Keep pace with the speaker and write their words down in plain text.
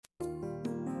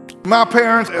My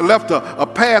parents left a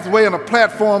pathway and a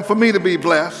platform for me to be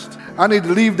blessed. I need to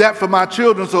leave that for my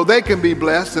children so they can be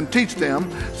blessed and teach them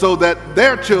so that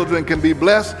their children can be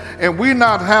blessed. And we're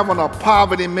not having a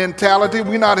poverty mentality.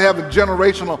 We're not having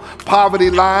generational poverty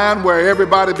line where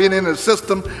everybody been in the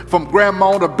system from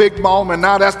grandma to big mom and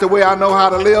now that's the way I know how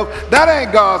to live. That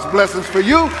ain't God's blessings for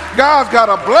you. God's got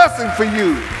a blessing for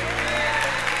you.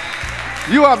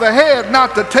 You are the head,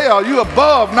 not the tail. You are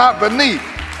above, not beneath.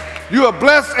 You are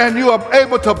blessed and you are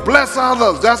able to bless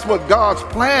others. That's what God's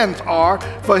plans are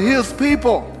for his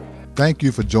people. Thank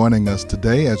you for joining us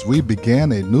today as we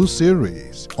begin a new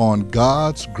series on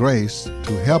God's grace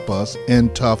to help us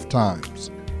in tough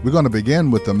times. We're going to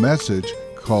begin with a message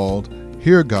called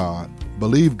Hear God,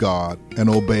 Believe God, and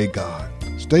Obey God.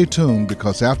 Stay tuned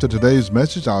because after today's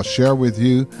message, I'll share with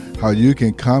you how you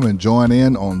can come and join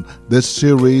in on this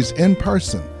series in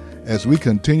person as we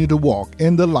continue to walk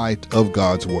in the light of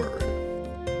God's Word.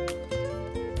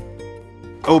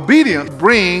 Obedience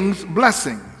brings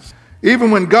blessings. Even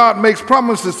when God makes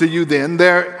promises to you, then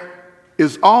there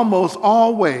is almost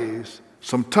always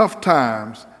some tough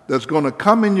times that's going to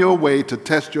come in your way to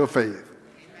test your faith.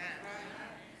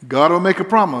 God will make a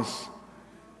promise.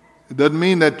 It doesn't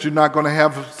mean that you're not going to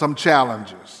have some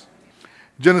challenges.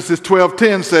 Genesis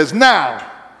 12:10 says, "Now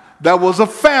there was a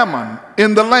famine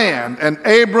in the land, and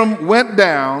Abram went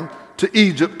down to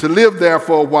Egypt to live there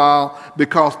for a while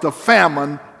because the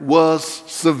famine was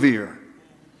severe."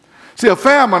 See, a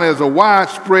famine is a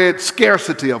widespread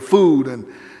scarcity of food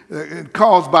and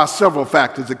caused by several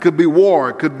factors. It could be war,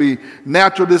 it could be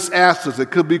natural disasters,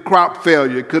 it could be crop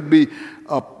failure, it could be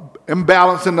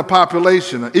imbalance in the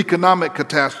population, an economic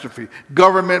catastrophe,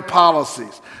 government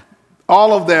policies.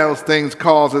 All of those things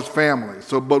causes families.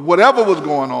 But whatever was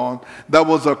going on, there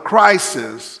was a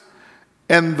crisis,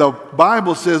 and the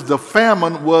Bible says the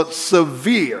famine was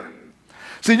severe.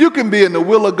 See, you can be in the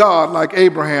will of God like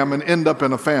Abraham and end up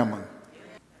in a famine.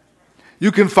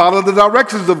 You can follow the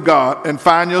directions of God and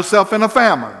find yourself in a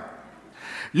famine.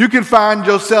 You can find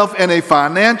yourself in a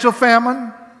financial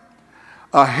famine,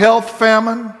 a health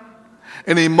famine,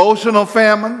 an emotional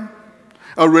famine,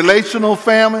 a relational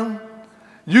famine.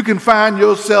 You can find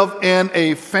yourself in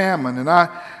a famine. And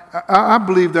I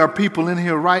believe there are people in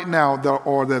here right now that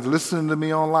are listening to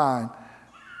me online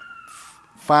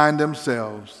find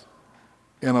themselves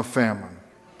in a famine.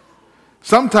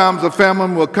 Sometimes a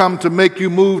famine will come to make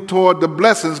you move toward the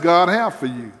blessings God has for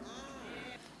you.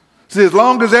 See, as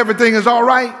long as everything is all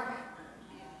right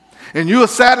and you are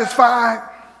satisfied,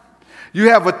 you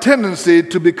have a tendency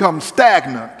to become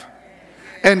stagnant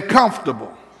and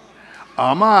comfortable.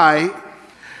 Am I?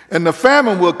 And the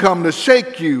famine will come to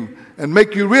shake you and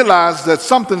make you realize that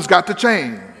something's got to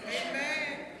change.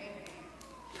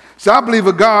 So I believe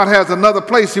that God has another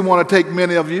place he wants to take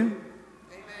many of you.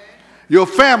 Your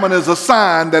famine is a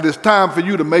sign that it's time for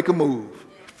you to make a move.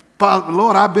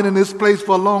 Lord, I've been in this place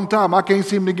for a long time. I can't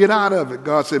seem to get out of it.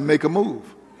 God said, make a move.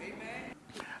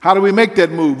 How do we make that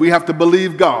move? We have to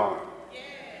believe God.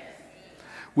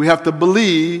 We have to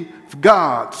believe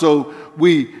God. So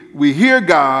we hear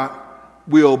God,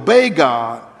 we obey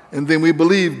God, and then we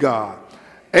believe God.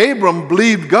 Abram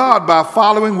believed God by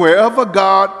following wherever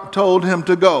God told him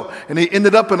to go. And he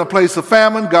ended up in a place of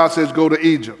famine. God says, go to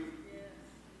Egypt.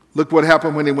 Look what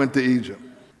happened when he went to Egypt.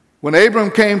 When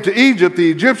Abram came to Egypt,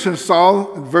 the Egyptians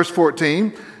saw, in verse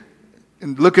 14,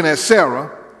 and looking at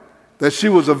Sarah, that she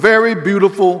was a very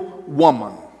beautiful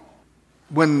woman.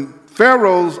 When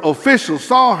Pharaoh's officials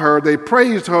saw her, they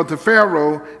praised her to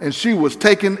Pharaoh, and she was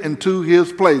taken into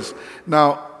his place.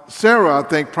 Now, Sarah, I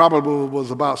think, probably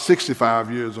was about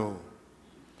 65 years old.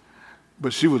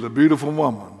 But she was a beautiful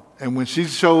woman. And when she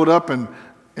showed up in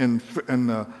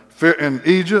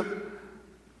Egypt,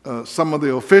 some of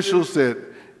the officials said,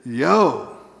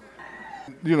 yo,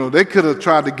 they could have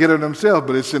tried to get her themselves,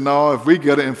 but they said, no, if we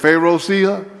get her and Pharaoh see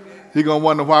her, he's going to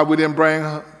wonder why we didn't bring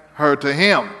her to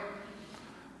him.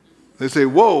 They say,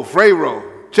 whoa,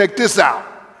 Pharaoh, check this out.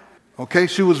 Okay,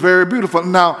 she was very beautiful.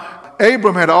 Now,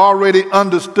 Abram had already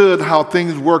understood how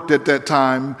things worked at that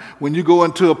time. When you go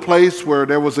into a place where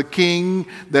there was a king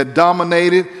that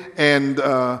dominated and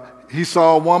he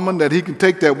saw a woman, that he could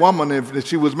take that woman, if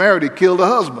she was married, he'd kill the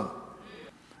husband.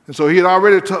 And so he had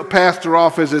already passed her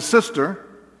off as his sister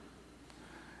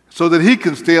so that he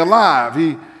can stay alive.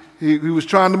 He was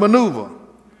trying to maneuver.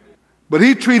 But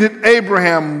he treated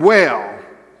Abraham well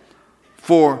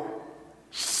for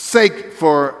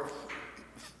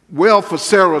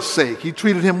Sarah's sake. He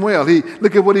treated him well.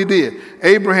 Look at what he did.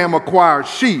 Abraham acquired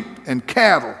sheep and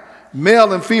cattle,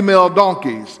 male and female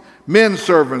donkeys, men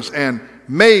servants and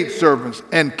maid servants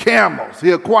and camels.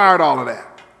 He acquired all of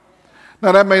that.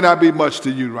 Now, that may not be much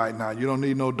to you right now. You don't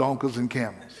need no donkeys and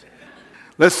camels.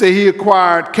 Let's say he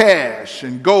acquired cash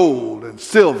and gold and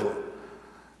silver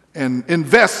and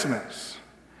investments.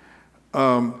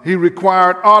 He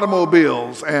required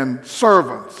automobiles and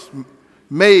servants,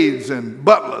 maids and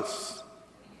butlers.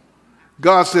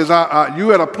 God says,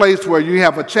 you're at a place where you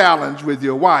have a challenge with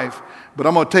your wife, but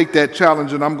I'm going to take that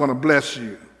challenge and I'm going to bless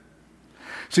you.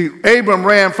 See, Abram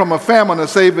ran from a famine to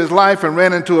save his life and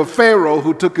ran into a Pharaoh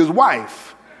who took his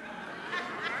wife.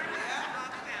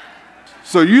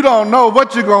 So you don't know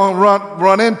what you're going to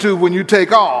run into when you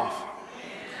take off.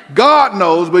 God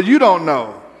knows, but you don't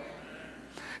know.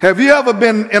 Have you ever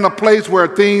been in a place where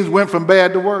things went from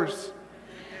bad to worse?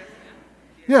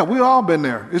 Yeah, we've all been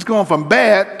there. It's going from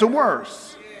bad to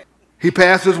worse. He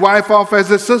passed his wife off as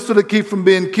his sister to keep from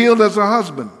being killed as her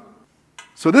husband.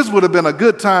 So this would have been a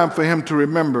good time for him to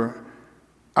remember,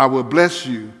 I will bless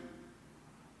you,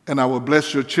 and I will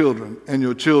bless your children and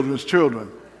your children's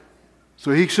children.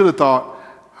 So he should have thought,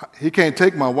 he can't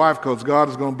take my wife because God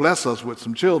is going to bless us with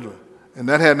some children. And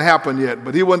that hadn't happened yet,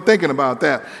 but he wasn't thinking about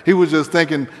that. He was just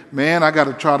thinking, man, I got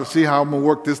to try to see how I'm going to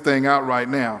work this thing out right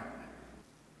now.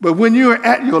 But when you're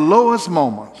at your lowest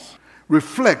moments,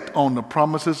 reflect on the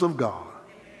promises of God.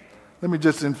 Let me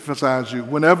just emphasize you.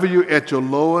 Whenever you're at your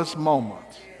lowest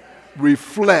moments,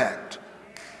 reflect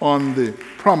on the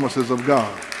promises of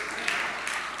God.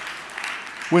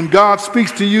 When God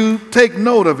speaks to you, take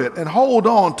note of it and hold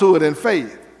on to it in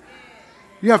faith.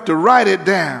 You have to write it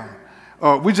down.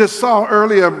 We just saw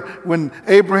earlier when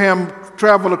Abraham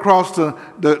traveled across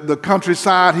the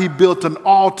countryside, he built an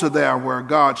altar there where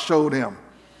God showed him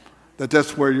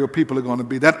that's where your people are going to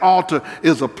be. That altar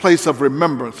is a place of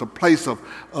remembrance, a place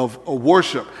of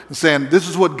worship. And saying, this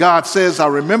is what God says, I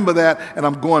remember that, and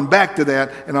I'm going back to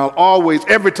that, and I'll always,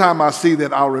 every time I see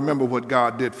that, I'll remember what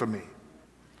God did for me.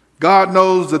 God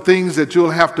knows the things that you'll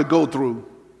have to go through,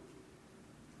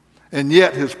 and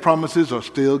yet his promises are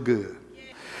still good.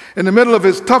 In the middle of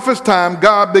his toughest time,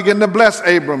 God began to bless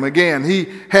Abram again. He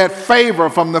had favor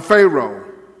from the Pharaoh.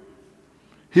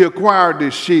 He acquired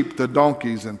the sheep, the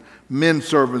donkeys, and men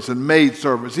servants and maid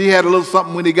servants. He had a little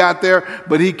something when he got there,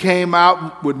 but he came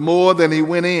out with more than he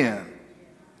went in.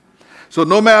 So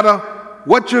no matter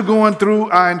what you're going through,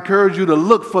 I encourage you to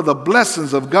look for the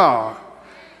blessings of God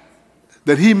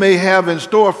that he may have in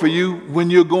store for you when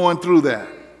you're going through that.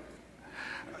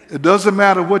 It doesn't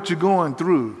matter what you're going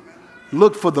through.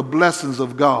 Look for the blessings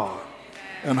of God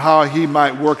and how he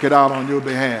might work it out on your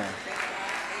behalf.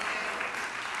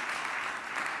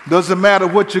 Doesn't matter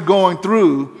what you're going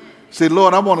through. Say,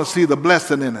 Lord, I want to see the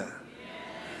blessing in it.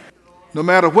 No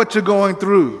matter what you're going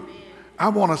through, I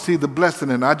want to see the blessing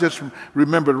in it. I just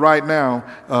remembered right now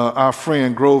our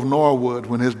friend Grove Norwood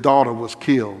when his daughter was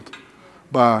killed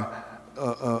by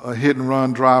a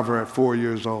hit-and-run driver at 4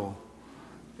 years old.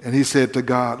 And he said to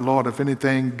God, Lord, if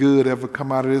anything good ever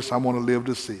come out of this, I want to live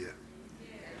to see it.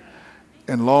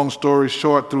 And long story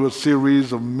short, through a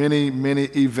series of many, many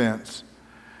events,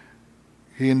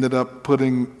 he ended up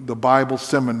putting the Bible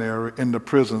seminary in the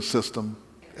prison system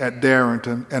at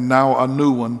Darrington, and now a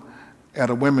new one at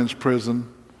a women's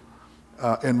prison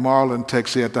in Marlin,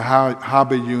 Texas, at the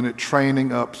Hobby Unit,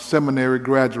 training up seminary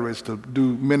graduates to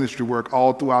do ministry work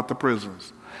all throughout the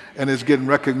prisons. And it's getting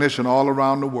recognition all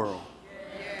around the world.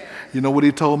 You know what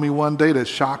he told me one day that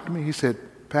shocked me? He said,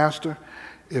 Pastor,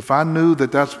 if I knew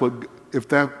if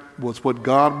that was what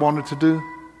God wanted to do,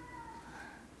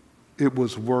 it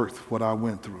was worth what I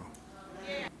went through.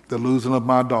 The losing of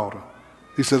my daughter.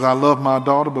 He says, I love my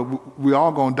daughter, but we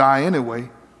all going to die anyway.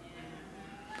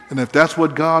 And if that's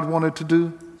what God wanted to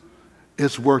do,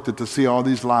 it's worth it to see all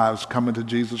these lives coming to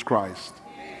Jesus Christ.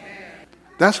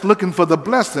 That's looking for the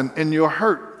blessing in your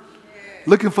hurt.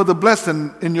 Looking for the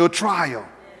blessing in your trial.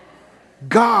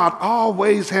 God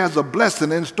always has a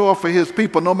blessing in store for his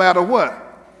people no matter what.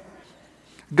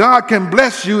 God can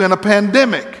bless you in a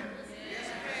pandemic.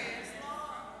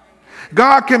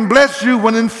 God can bless you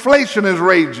when inflation is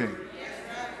raging.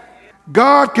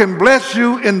 God can bless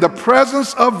you in the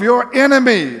presence of your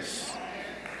enemies.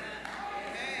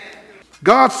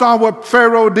 God saw what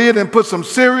Pharaoh did and put some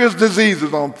serious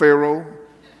diseases on Pharaoh.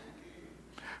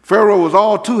 Pharaoh was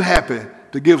all too happy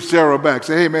to give Sarah back.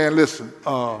 Say, hey man, listen,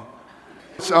 I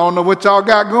don't know what y'all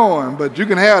got going, but you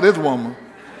can have this woman.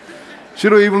 She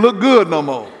don't even look good no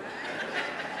more.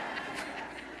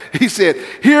 He said,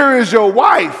 here is your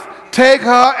wife. Take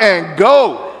her and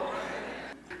go.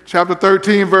 Chapter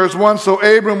 13, verse 1. So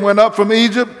Abram went up from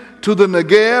Egypt to the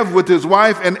Negev with his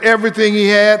wife and everything he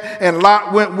had, and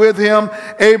Lot went with him.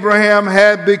 Abraham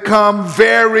had become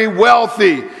very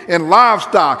wealthy in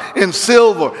livestock, in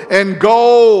silver, and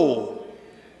gold.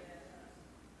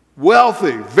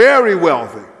 wealthy, very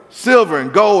wealthy, silver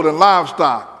and gold and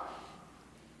livestock.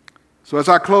 So as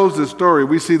I close this story,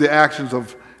 we see the actions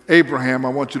of Abraham. I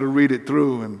want you to read it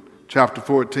through in chapter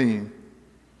 14.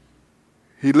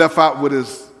 He left out with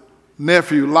his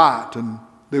nephew Lot, and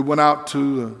they went out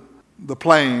to the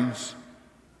plains,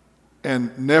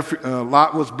 and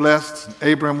Lot was blessed, and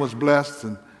Abraham was blessed,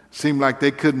 and it seemed like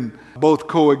they couldn't both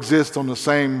coexist on the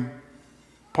same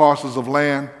parcels of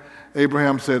land.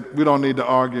 Abraham said, we don't need to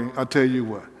argue. I'll tell you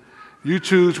what. You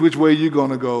choose which way you're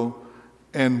going to go,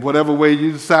 and whatever way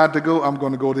you decide to go, I'm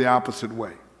going to go the opposite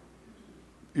way.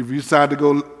 If you decide to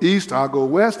go east, I'll go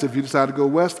west. If you decide to go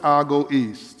west, I'll go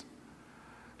east.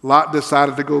 Lot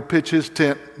decided to go pitch his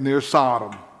tent near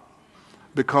Sodom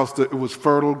because it was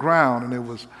fertile ground and it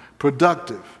was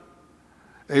productive.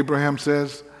 Abraham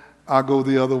says, I'll go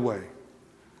the other way.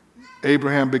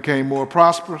 Abraham became more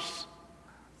prosperous.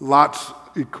 Lot's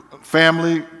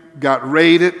family got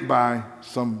raided by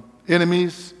some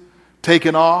enemies,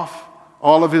 taken off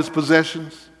all of his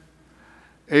possessions.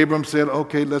 Abram said,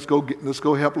 okay, let's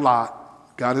go help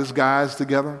Lot. Got his guys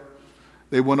together.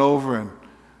 They went over and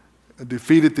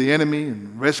defeated the enemy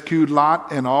and rescued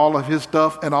Lot and all of his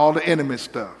stuff and all the enemy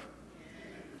stuff.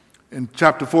 In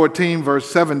chapter 14, verse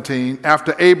 17,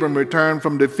 after Abram returned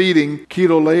from defeating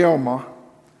Chedorlaomer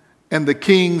and the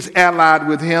kings allied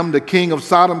with him, the king of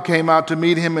Sodom came out to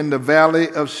meet him in the valley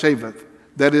of Shaveth,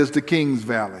 that is the king's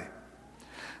valley.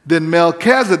 Then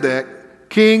Melchizedek,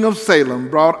 king of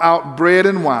Salem, brought out bread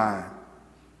and wine.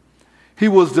 He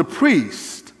was the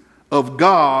priest of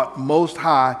God Most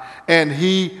High, and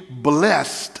he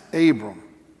blessed Abram,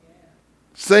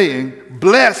 saying,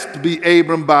 blessed be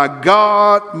Abram by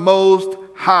God Most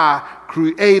High,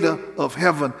 creator of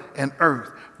heaven and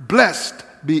earth. Blessed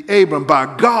be Abram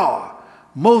by God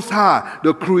Most High,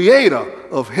 the creator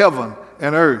of heaven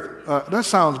and earth. That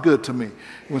sounds good to me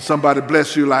when somebody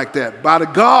bless you like that. By the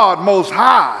God Most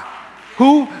High,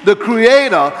 who the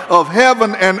creator of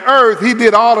heaven and earth. He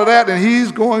did all of that, and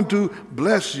he's going to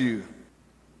bless you.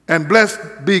 And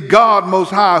blessed be God Most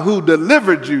High, who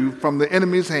delivered you from the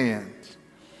enemy's hands.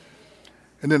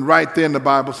 And then right there in the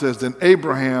Bible says, then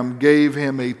Abraham gave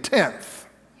him a tenth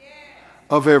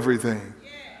of everything.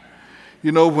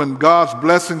 You know, when God's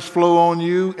blessings flow on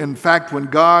you, in fact, when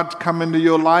God's come into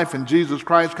your life and Jesus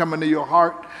Christ come into your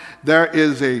heart, there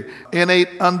is a innate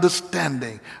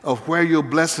understanding of where your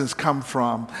blessings come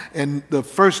from. And the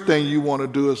first thing you want to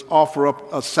do is offer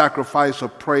up a sacrifice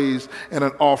of praise and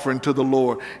an offering to the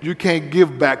Lord. You can't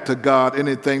give back to God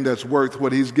anything that's worth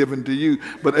what he's given to you.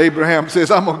 But Abraham says,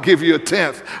 I'm going to give you a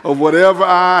tenth of whatever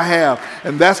I have.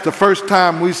 And that's the first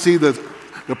time we see the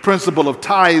principle of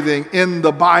tithing in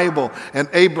the Bible. And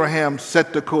Abraham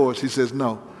set the course. He says,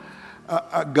 no,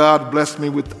 God blessed me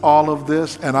with all of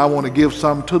this, and I want to give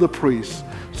some to the priests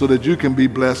so that you can be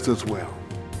blessed as well.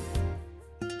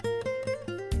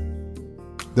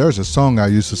 There's a song I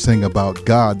used to sing about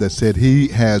God that said he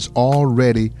has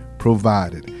already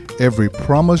provided. Every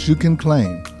promise you can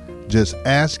claim, just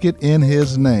ask it in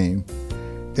his name.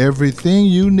 Everything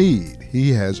you need,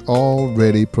 he has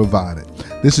already provided.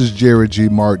 This is Jerry G.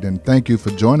 Martin, and thank you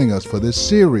for joining us for this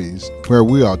series where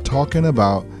we are talking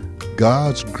about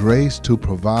God's grace to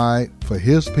provide for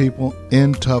his people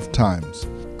in tough times.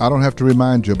 I don't have to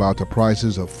remind you about the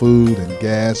prices of food and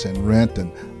gas and rent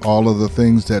and all of the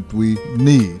things that we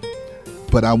need,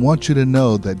 but I want you to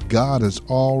know that God has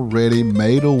already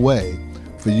made a way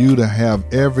for you to have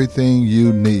everything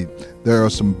you need. There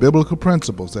are some biblical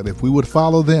principles that if we would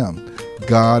follow them,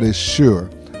 God is sure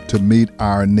to meet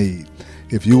our need.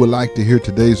 If you would like to hear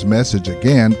today's message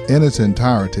again in its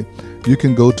entirety, you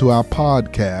can go to our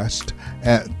podcast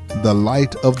at The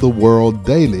Light of the World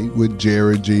Daily with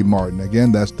Jerry G. Martin.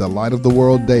 Again, that's The Light of the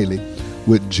World Daily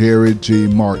with Jerry G.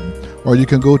 Martin. Or you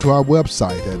can go to our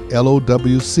website at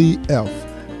lowcf.org.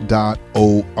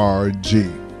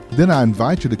 Then I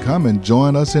invite you to come and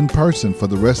join us in person for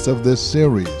the rest of this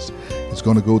series. It's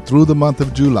going to go through the month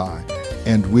of July,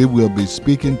 and we will be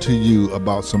speaking to you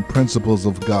about some principles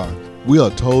of God. We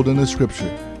are told in the scripture,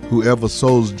 whoever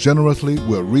sows generously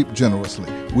will reap generously.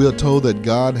 We are told that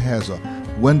God has a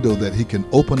window that he can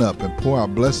open up and pour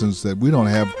out blessings that we don't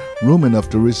have room enough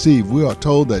to receive. We are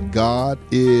told that God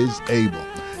is able,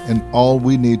 and all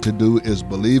we need to do is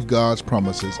believe God's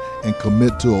promises and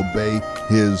commit to obey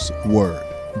his word.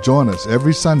 Join us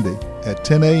every Sunday at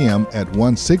 10 a.m. at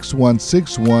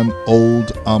 16161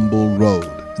 Old Humble Road.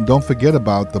 And don't forget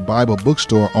about the Bible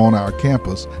bookstore on our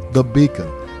campus, The Beacon.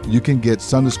 You can get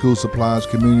Sunday school supplies,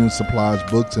 communion supplies,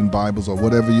 books, and Bibles, or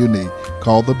whatever you need.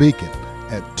 Call The Beacon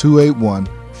at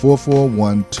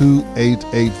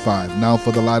 281-441-2885. Now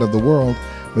for the Light of the World,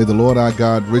 May the Lord our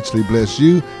God richly bless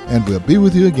you, and we'll be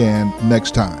with you again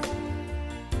next time.